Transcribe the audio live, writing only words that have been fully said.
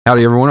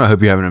Howdy everyone, I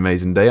hope you have an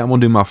amazing day. I'm going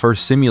to do my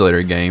first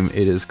simulator game.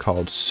 It is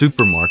called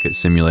Supermarket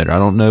Simulator. I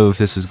don't know if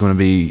this is going to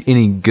be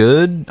any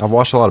good. I've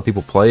watched a lot of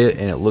people play it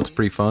and it looks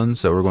pretty fun,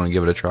 so we're going to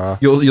give it a try.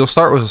 You'll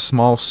start with a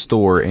small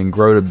store and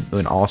grow to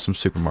an awesome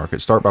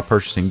supermarket. Start by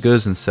purchasing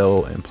goods and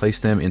sell and place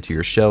them into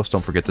your shelves.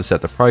 Don't forget to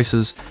set the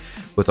prices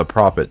with a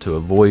profit to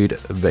avoid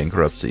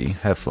bankruptcy.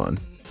 Have fun.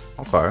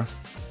 Okay.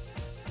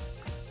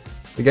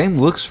 The game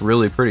looks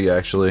really pretty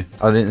actually.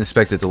 I didn't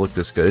expect it to look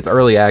this good. It's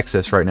early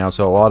access right now,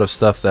 so a lot of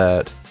stuff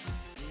that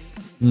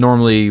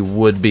normally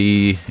would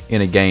be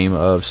in a game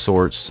of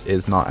sorts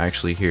is not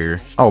actually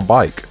here. Oh,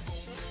 bike.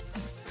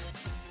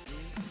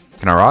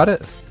 Can I ride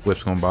it?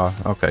 Whip's going by.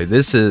 Okay,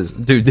 this is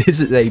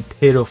a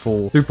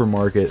pitiful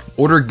supermarket.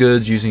 Order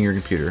goods using your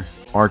computer.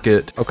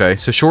 Market. Okay,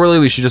 so surely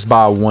we should just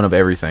buy one of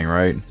everything,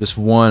 right? Just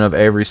one of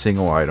every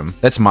single item.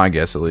 That's my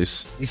guess, at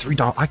least.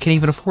 $3. I can't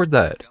even afford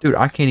that. Dude,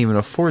 I can't even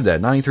afford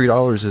that.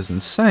 $93 is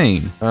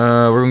insane.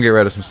 We're gonna get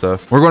rid of some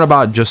stuff. We're gonna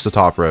buy just the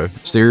top row.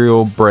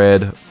 Cereal,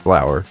 bread,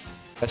 flour.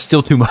 That's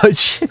still too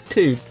much.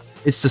 Dude,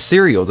 it's the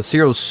cereal. The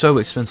cereal is so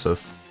expensive.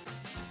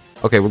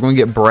 Okay, we're going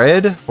to get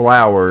bread,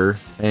 flour,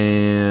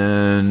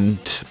 and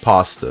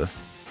pasta.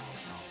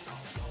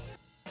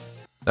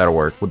 That'll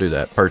work. We'll do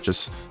that.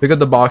 Purchase. Pick up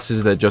the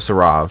boxes that just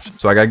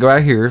arrived. So I got to go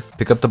out here,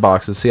 pick up the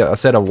boxes. See, I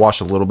said I washed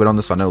a little bit on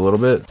this, so I know a little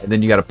bit. And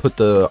then you got to put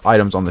the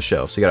items on the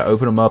shelf. So you got to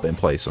open them up and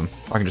place them.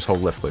 I can just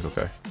hold left click.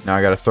 Okay. Now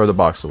I got to throw the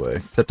box away.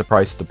 Set the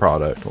price of the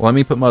product. Well, let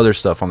me put my other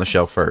stuff on the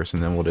shelf first,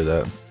 and then we'll do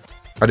that.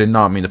 I did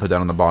not mean to put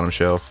that on the bottom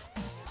shelf.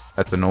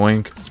 That's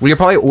annoying. We could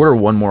probably order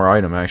one more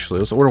item, actually.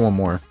 Let's order one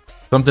more.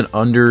 Something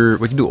under...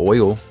 We can do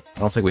oil.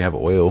 I don't think we have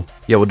oil.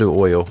 Yeah, we'll do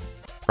oil.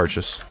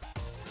 Purchase.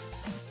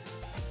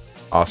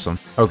 Awesome.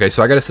 Okay,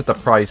 so I got to set the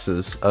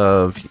prices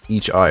of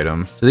each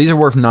item. So these are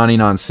worth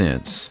 99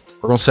 cents.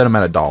 We're going to set them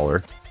at $1.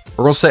 We're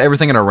going to set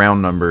everything at a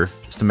round number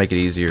just to make it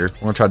easier.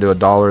 We're going to try to do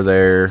 $1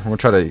 there. We're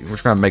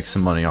just going to make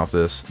some money off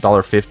this.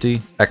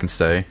 $1.50. That can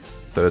stay.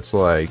 So it's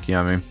like, you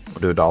know what I mean?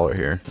 We'll do $1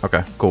 here.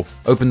 Okay, cool.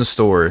 Open the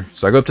store.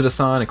 So I go up to the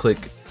sign and click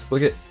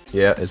it.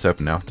 Yeah, it's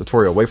open now.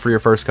 Tutorial. Wait for your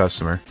first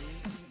customer.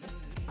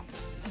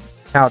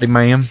 Howdy,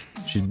 ma'am.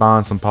 She's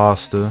buying some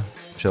pasta.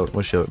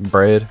 What's she?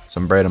 Bread.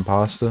 Some bread and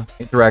pasta.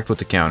 Interact with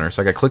the counter.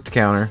 So I got to click the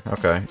counter.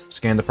 Okay.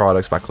 Scan the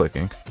products by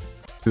clicking.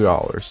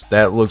 $2.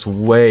 That looks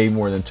way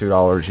more than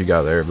 $2 you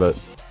got there, but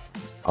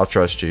I'll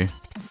trust you.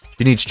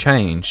 She needs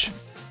change.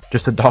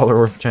 Just $1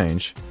 worth of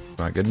change.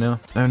 Am I good now?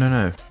 No.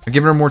 I'm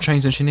giving her more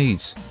change than she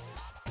needs.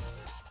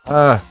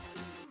 Oh,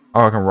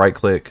 I can right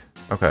click.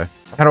 Okay.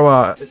 How do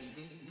I...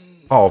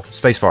 Oh,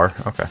 spacebar.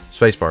 Okay.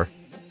 Spacebar.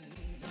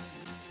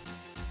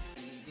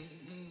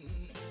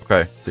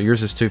 Okay. So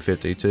yours is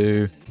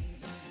 $2.50.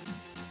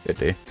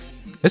 $2.50.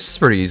 This is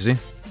pretty easy.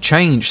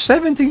 Change.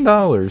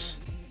 $17.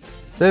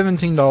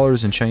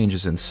 $17 in change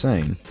is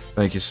insane.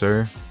 Thank you,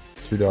 sir.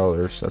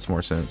 $2. That's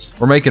more sense.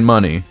 We're making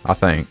money, I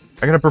think.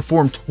 I gotta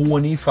perform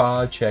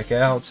 25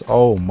 checkouts.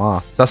 Oh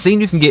my. So I've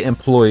seen you can get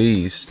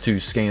employees to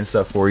scan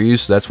stuff for you,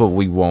 so that's what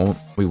we want.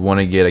 We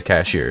want to get a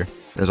cashier.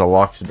 There's a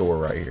locked door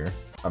right here.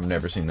 I've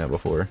never seen that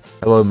before.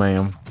 Hello,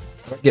 ma'am.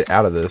 How do I get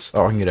out of this?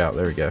 Oh, I can get out.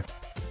 There we go.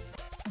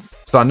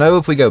 So I know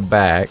if we go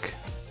back,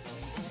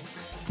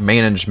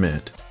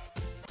 management.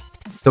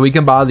 So we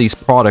can buy these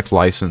product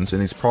license,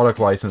 and these product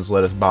license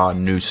let us buy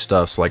new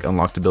stuff, so like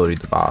unlock the ability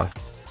to buy.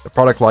 The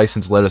product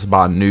license let us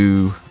buy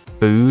new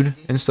food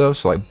and stuff,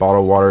 so like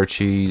bottled water,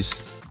 cheese.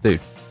 Dude,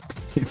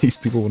 these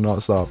people will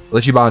not stop.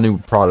 Let you buy new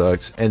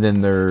products, and then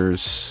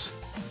there's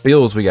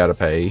bills we gotta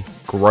pay.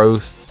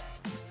 Growth.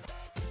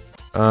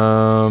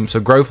 So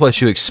growth lets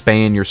you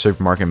expand your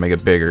supermarket and make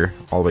it bigger.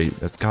 All the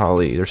way.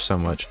 Golly, there's so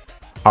much.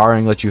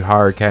 Hiring lets you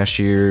hire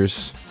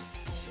cashiers.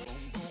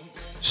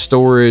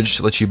 Storage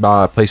lets you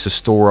buy a place to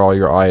store all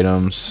your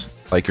items,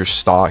 like your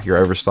stock, your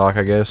overstock,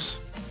 I guess.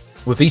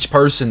 With each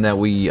person that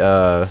we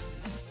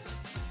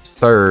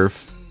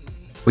serve,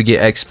 we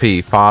get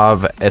XP,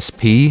 5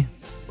 SP,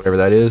 whatever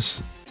that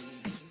is.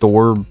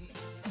 Store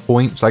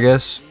points, I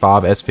guess.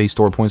 5 SP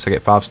store points. I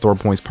get 5 store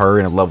points per,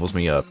 and it levels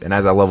me up. And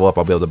as I level up,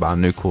 I'll be able to buy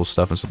new cool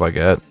stuff and stuff like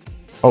that.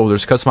 Oh,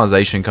 there's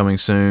customization coming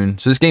soon.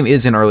 So this game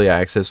is in early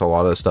access. So a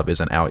lot of this stuff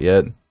isn't out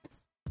yet.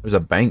 There's a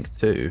bank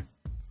too.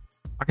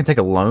 I can take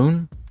a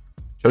loan.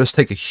 Should I just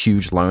take a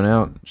huge loan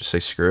out? Just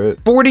say screw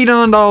it.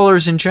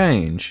 $49 in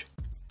change.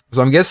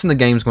 So I'm guessing the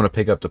game's going to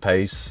pick up the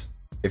pace.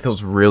 It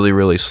feels really,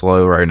 really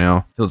slow right now.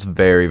 It feels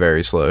very,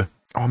 very slow.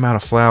 Oh, I'm out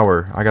of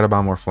flour. I gotta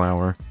buy more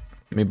flour.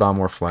 Let me buy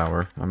more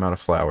flour. I'm out of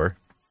flour.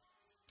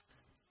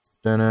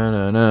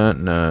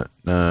 Alright,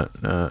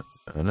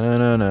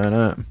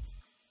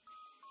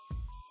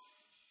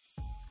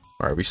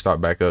 we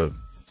start back up.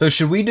 So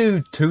should we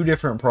do 2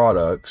 different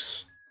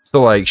products?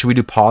 So like, should we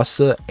do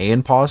pasta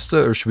and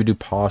pasta, or should we do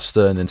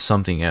pasta and then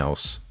something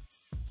else?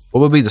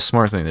 What would be the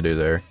smart thing to do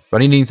there? Do I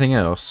need anything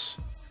else?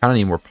 I kinda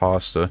need more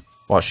pasta.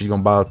 Watch, she's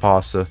gonna buy the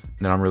pasta,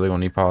 and then I'm really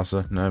gonna need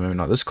pasta. No, maybe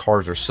not. Those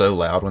cars are so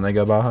loud when they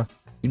go by.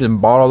 You didn't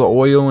bought all the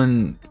oil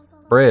and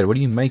bread. What are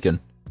you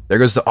making? There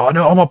goes the... Oh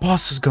no, all my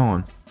pasta's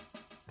gone.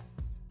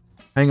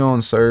 Hang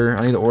on, sir.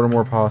 I need to order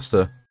more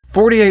pasta.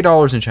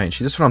 $48 and change.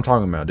 See, this is what I'm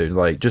talking about, dude.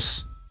 Like,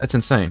 just, that's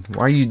insane.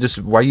 Why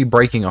are you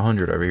breaking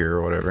 100 over here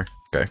or whatever?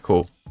 Okay,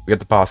 cool. We got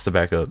the pasta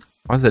back up.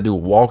 Why does that do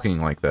walking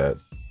like that?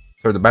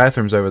 So the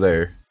bathroom's over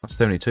there.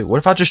 72. What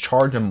if I just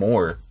charge him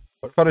more?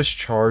 What if I just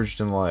charged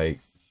him like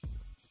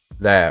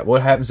that?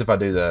 What happens if I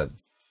do that?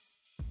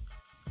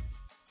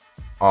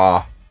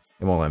 Ah,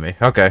 it won't let me.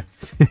 Okay.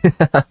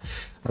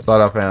 I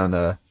thought I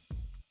found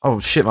oh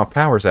shit, my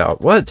power's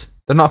out. What?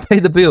 They're not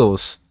paying the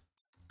bills.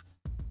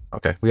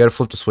 Okay, we gotta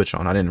flip the switch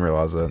on. I didn't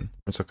realize that.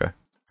 It's okay. Alright,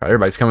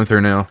 everybody's coming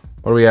through now.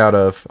 What are we out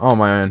of? Oh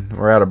man,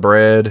 we're out of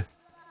bread.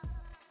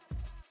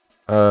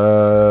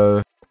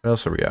 What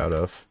else are we out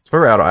of? So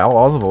we're out of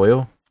olive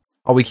oil.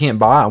 Oh, we can't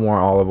buy more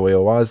olive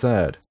oil. Why is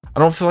that? I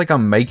don't feel like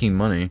I'm making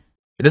money.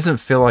 It doesn't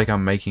feel like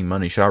I'm making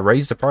money. Should I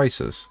raise the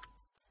prices?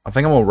 I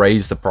think I'm gonna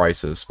raise the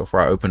prices before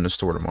I open the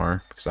store tomorrow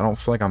because I don't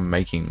feel like I'm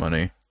making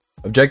money.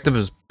 Objective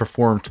is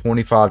perform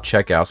 25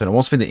 checkouts and it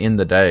wants me to end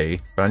the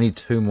day, but I need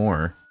 2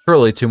 more.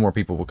 Surely 2 more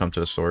people will come to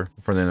the store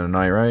before the end of the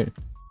night, right?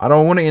 I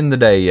don't want to end the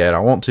day yet. I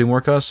want 2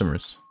 more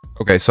customers.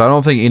 Okay, so I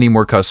don't think any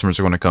more customers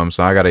are going to come,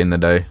 so I gotta end the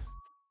day.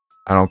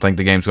 I don't think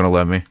the game's going to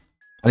let me.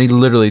 I need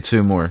literally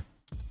 2 more.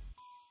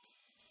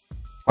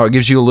 Oh, it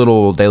gives you a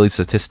little daily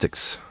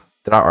statistics.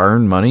 Did I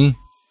earn money?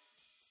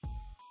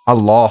 I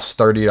lost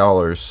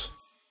 $30.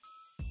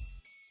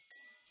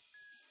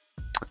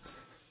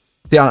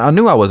 Yeah, I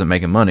knew I wasn't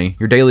making money.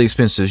 Your daily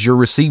expenses. You'll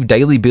receive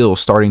daily bills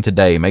starting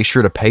today. Make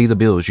sure to pay the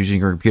bills using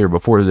your computer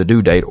before the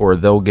due date or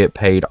they'll get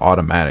paid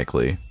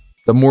automatically.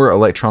 The more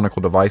electronic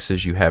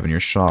devices you have in your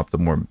shop, the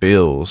more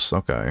bills.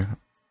 Okay.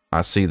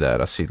 I see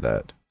that. I see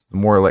that. The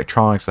more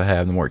electronics I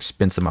have, the more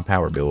expensive my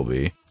power bill will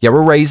be. Yeah,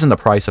 we're raising the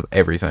price of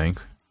everything.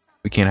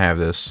 We can't have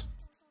this.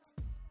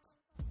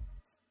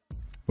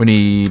 We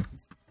need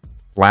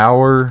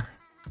flour.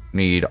 We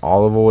need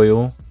olive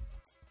oil.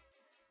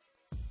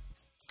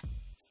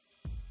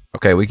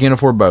 Okay, we can't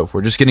afford both.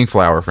 We're just getting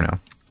flour for now.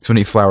 So we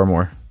need flour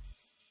more.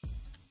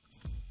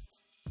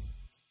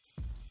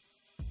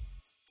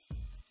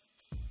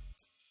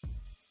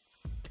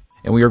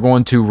 And we are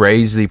going to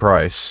raise the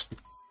price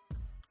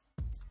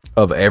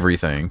of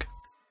everything.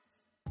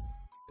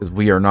 Because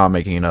we are not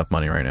making enough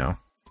money right now.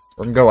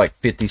 We're going to go like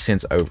 50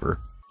 cents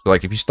over. So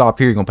like if you stop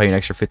here, you're going to pay an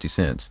extra 50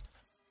 cents.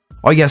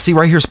 Oh yeah, see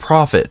right here's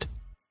profit.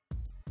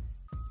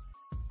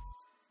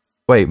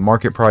 Wait,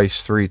 market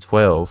price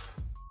 312.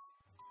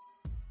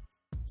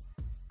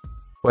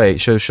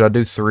 Wait, so should I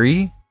do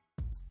 3?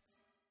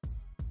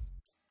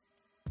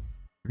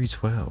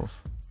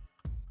 312.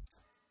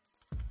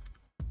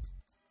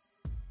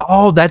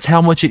 Oh, that's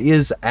how much it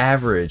is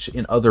average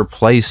in other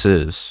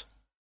places.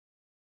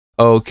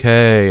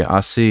 Okay,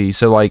 I see.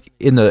 So like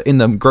in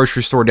the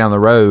grocery store down the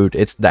road,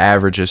 it's the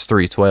average is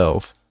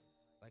 312.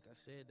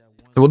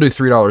 So we'll do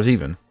 $3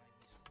 even.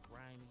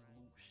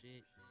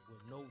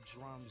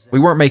 We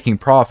weren't making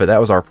profit. That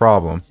was our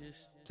problem.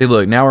 See,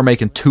 look, now we're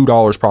making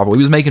 $2 profit. We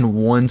was making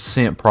 1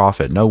 cent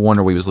profit. No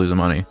wonder we was losing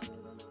money.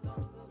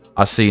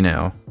 I see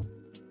now.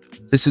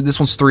 This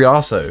one's 3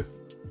 also.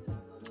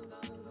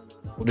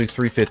 We'll do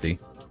 350.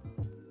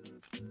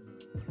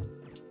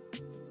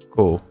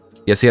 Cool.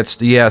 Yeah, see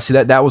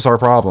that was our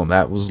problem.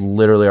 That was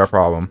literally our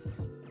problem.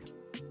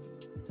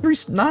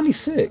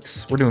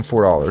 396. We're doing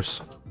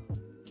 $4.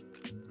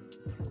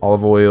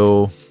 Olive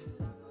oil.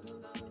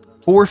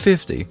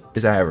 450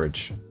 is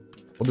average.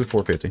 We'll do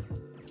 450.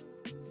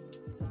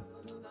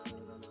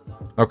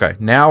 Okay,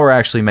 now we're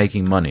actually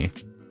making money.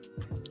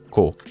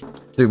 Cool.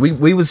 Dude,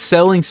 we was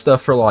selling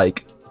stuff for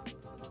like...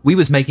 We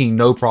was making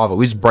no profit.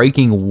 We was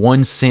breaking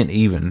 1 cent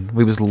even.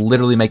 We was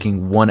literally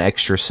making 1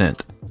 extra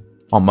cent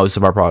on most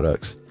of our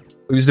products.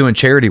 We was doing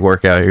charity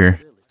work out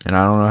here. And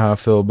I don't know how I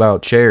feel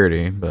about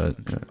charity, but...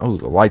 Oh,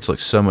 the lights look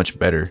so much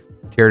better.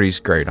 Charity's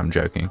great, I'm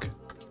joking.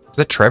 Is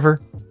that Trevor?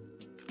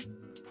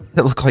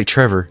 That look like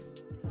Trevor.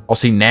 Oh,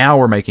 see, now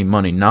we're making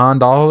money.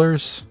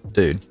 $9?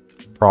 Dude,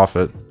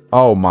 profit.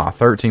 Oh my,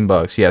 13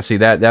 bucks. Yeah, see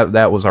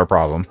that was our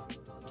problem.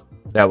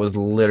 That was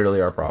literally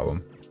our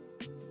problem.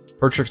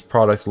 Purchase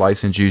product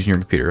license using your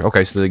computer.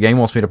 Okay, so the game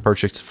wants me to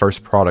purchase the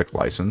first product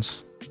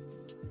license.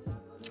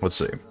 Let's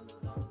see.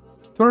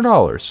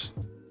 $200.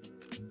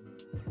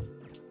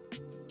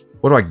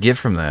 What do I get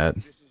from that?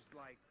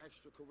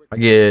 I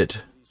get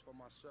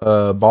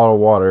a bottle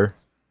of water,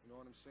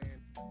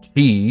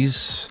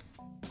 cheese,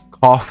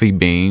 coffee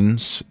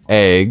beans,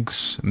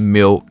 eggs,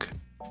 milk,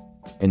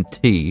 and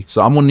tea.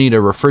 So I'm gonna need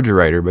a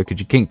refrigerator because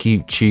you can't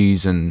keep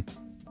cheese and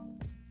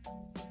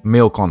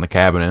milk on the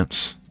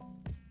cabinets.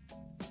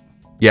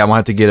 Yeah, I'm gonna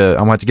have to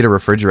get a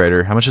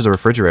refrigerator. How much is a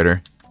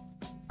refrigerator?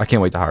 I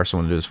can't wait to hire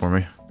someone to do this for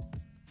me. I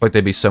feel like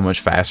they'd be so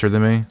much faster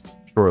than me.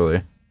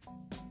 Surely.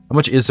 How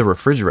much is a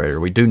refrigerator?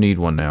 We do need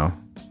one now.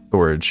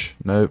 Storage.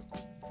 Nope.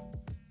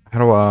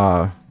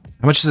 How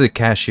much is a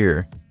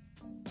cashier?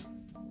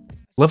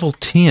 Level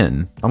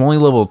 10. I'm only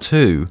level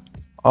 2.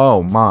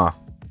 Oh my.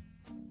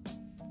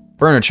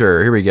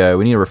 Furniture. Here we go.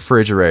 We need a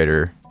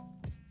refrigerator.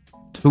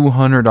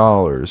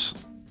 $200.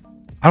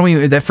 I don't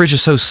even, that fridge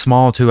is so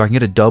small too. I can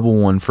get a double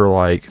one for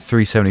like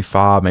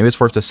 $3.75. Maybe it's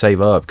worth to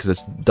save up because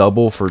it's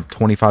double for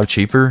 $25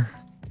 cheaper.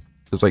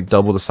 It's like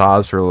double the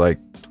size for like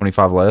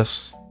 $25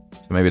 less.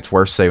 So maybe it's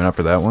worth saving up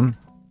for that one.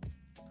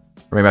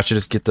 Or maybe I should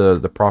just get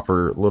the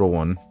proper little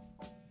one.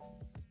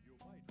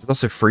 There's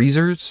also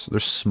freezers.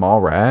 There's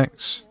small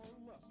racks.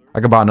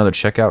 I could buy another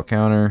checkout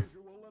counter.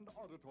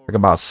 I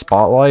could buy a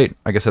spotlight.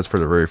 I guess that's for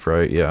the roof,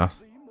 right? Yeah.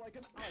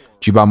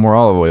 Did you buy more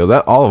olive oil?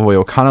 That olive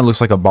oil kind of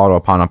looks like a bottle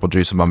of pineapple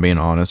juice, if I'm being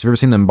honest. Have you ever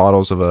seen them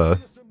bottles of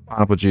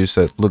pineapple juice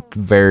that look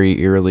very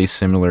eerily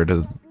similar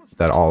to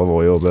that olive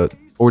oil? But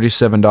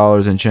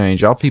 $47 and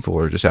change. Y'all people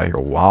are just out here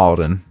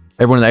wilding.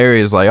 Everyone in the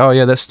area is like, oh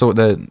yeah,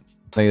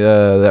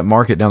 that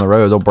market down the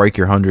road, they'll break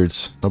your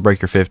hundreds. They'll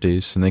break your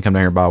 50s. And then come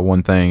down here and buy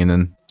one thing. And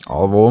then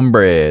olive oil and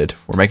bread.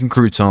 We're making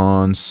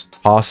croutons.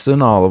 Pasta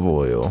and olive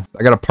oil.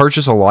 I gotta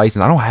purchase a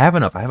license. I don't have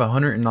enough. I have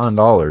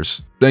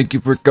 $109. Thank you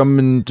for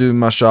coming to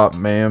my shop,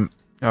 ma'am.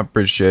 I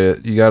appreciate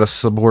it. You gotta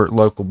support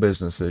local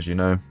businesses, you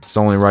know. It's the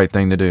only right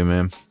thing to do,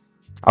 man.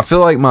 I feel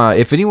like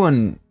if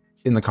anyone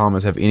in the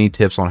comments have any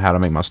tips on how to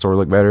make my store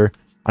look better,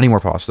 I need more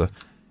pasta.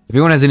 If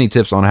anyone has any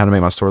tips on how to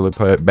make my store look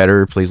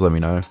better, please let me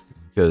know.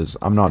 Because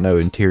I'm not no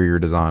interior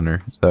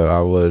designer. So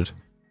I would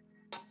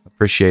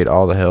appreciate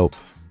all the help.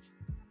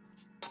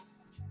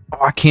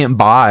 Oh, I can't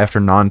buy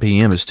after 9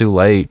 p.m. It's too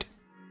late.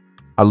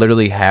 I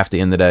literally have to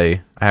end the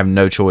day. I have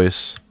no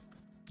choice.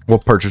 We'll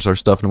purchase our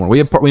stuff in the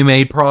morning. We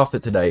made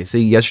profit today.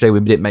 See, yesterday we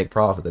didn't make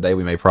profit. Today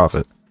we made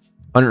profit.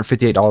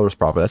 $158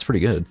 profit. That's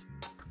pretty good.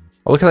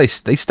 Oh, look how they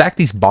stack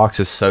these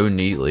boxes so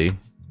neatly.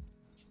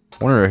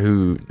 I wonder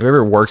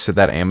whoever works at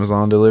that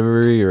Amazon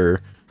delivery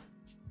or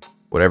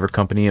whatever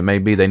company it may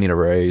be, they need a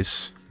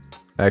raise.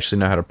 They actually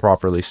know how to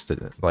properly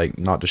like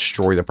not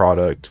destroy the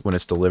product when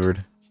it's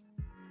delivered.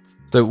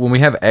 So when we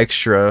have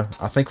extra,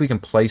 I think we can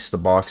place the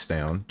box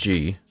down.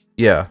 G.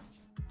 Yeah.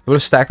 We'll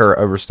just stack our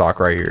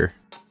overstock right here.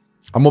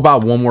 I'm gonna buy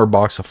one more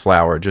box of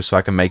flour just so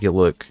I can make it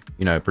look,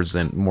 you know,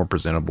 more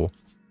presentable.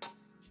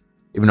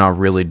 Even though I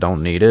really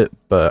don't need it,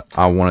 but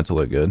I want it to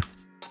look good.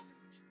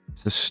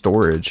 It's the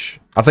storage.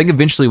 I think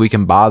eventually we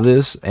can buy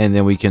this and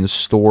then we can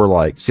store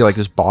like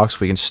this box,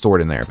 we can store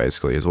it in there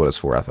basically is what it's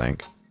for, I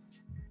think.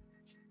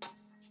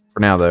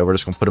 For now though, we're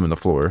just gonna put them in the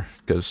floor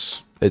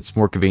because it's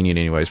more convenient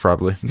anyways,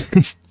 probably.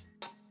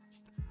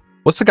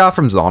 What's the guy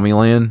from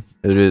Zombieland?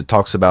 It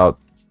talks about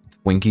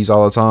Twinkies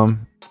all the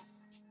time.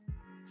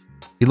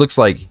 He looks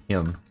like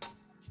him.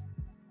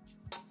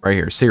 Right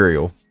here,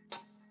 cereal.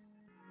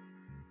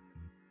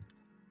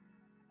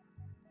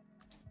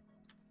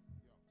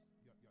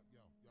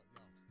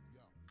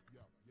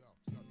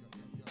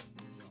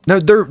 No,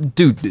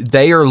 dude,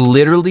 they are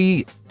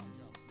literally...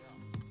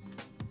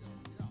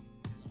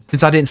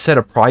 Since I didn't set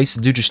a price,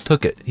 the dude just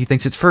took it. He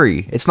thinks it's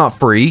free. It's not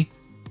free.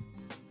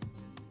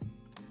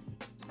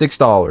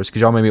 $6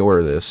 because y'all made me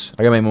order this.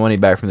 I gotta make my money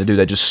back from the dude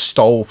that just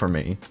stole from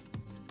me.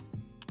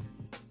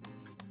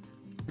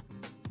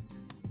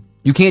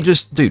 You can't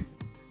just, dude.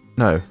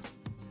 No.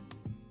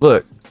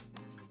 Look.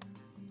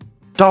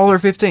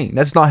 $1.15.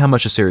 That's not how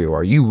much a cereal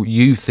are.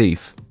 You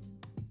thief.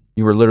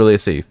 You were literally a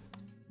thief.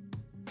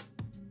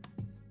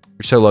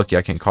 You're so lucky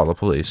I can't call the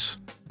police.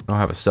 I don't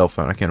have a cell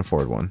phone. I can't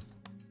afford one.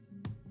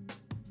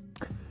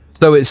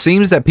 So it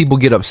seems that people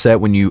get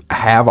upset when you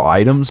have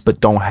items but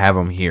don't have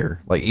them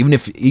here. Like even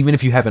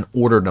if you haven't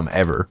ordered them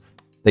ever,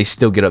 they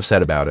still get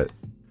upset about it.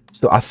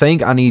 So I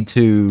think I need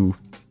to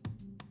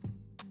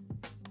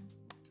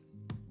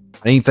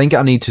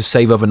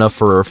save up enough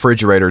for a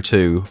refrigerator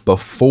too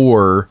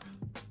before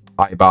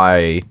I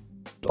buy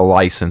the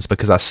license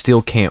because I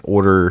still can't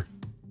order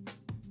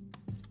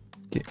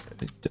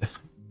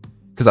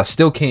because I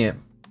still can't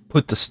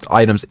put the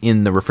items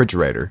in the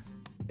refrigerator,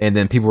 and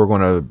then people are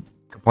going to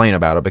complain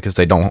about it because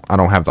I don't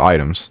have the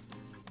items.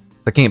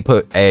 I can't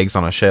put eggs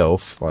on a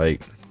shelf.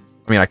 Like,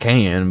 I mean, I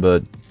can,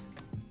 but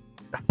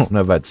I don't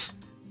know if that's...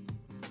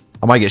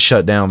 I might get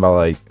shut down by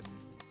like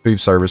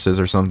food services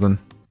or something.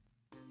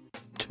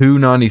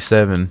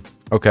 $2.97.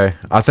 Okay,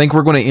 I think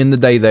we're going to end the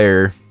day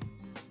there.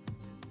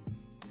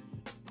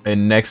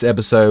 And next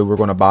episode, we're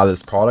going to buy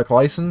this product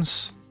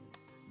license,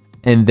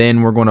 and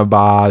then we're going to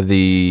buy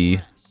the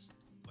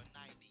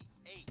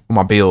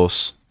my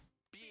bills.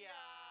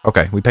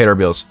 Okay, we paid our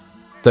bills.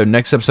 So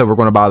next episode, we're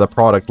going to buy the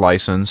product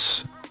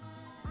license,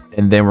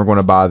 and then we're going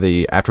to buy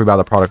after we buy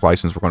the product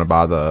license, we're going to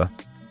buy the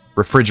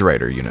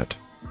refrigerator unit.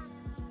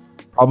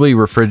 Probably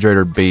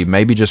refrigerator B,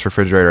 maybe just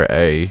refrigerator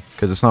A,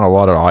 because it's not a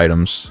lot of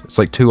items. It's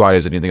like 2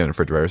 items that need to go in the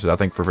refrigerator, so I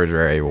think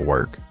refrigerator A will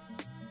work.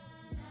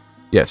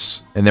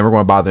 Yes, and then we're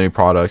going to buy the new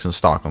products and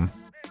stock them.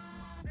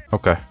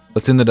 Okay,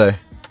 let's end the day.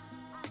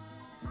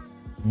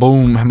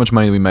 Boom, how much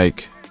money do we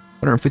make?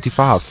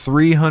 155,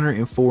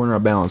 304 in our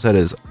balance. That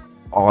is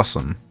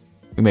awesome.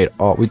 We made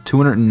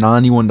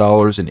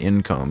 $291 in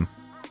income.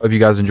 Hope you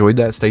guys enjoyed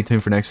that. Stay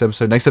tuned for next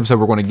episode. Next episode,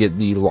 we're going to get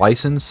the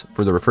license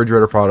for the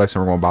refrigerator products,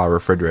 and we're going to buy a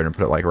refrigerator and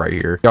put it like right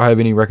here. If y'all have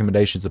any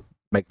recommendations to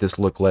make this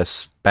look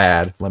less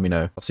bad, let me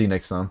know. I'll see you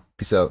next time.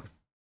 Peace out.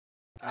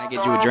 I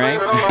get you a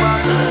drink?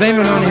 Blame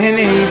it on the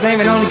Henny,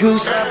 blame it on the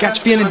goose. Got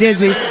you feeling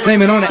dizzy,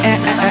 blame it on the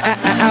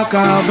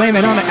alcohol, blame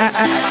it on the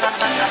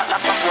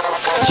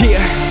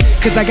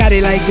yeah, cause I got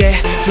it like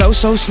that. Flow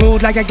so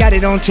smooth like I got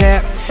it on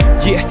tap.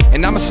 Yeah,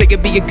 and I'ma say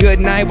it be a good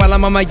night while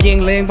I'm on my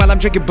Yingling, while I'm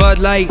drinking Bud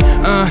Light.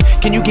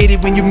 Can you get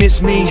it when you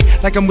miss me?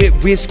 Like I'm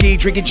with whiskey,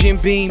 drinking Jim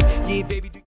Beam. Yeah, baby.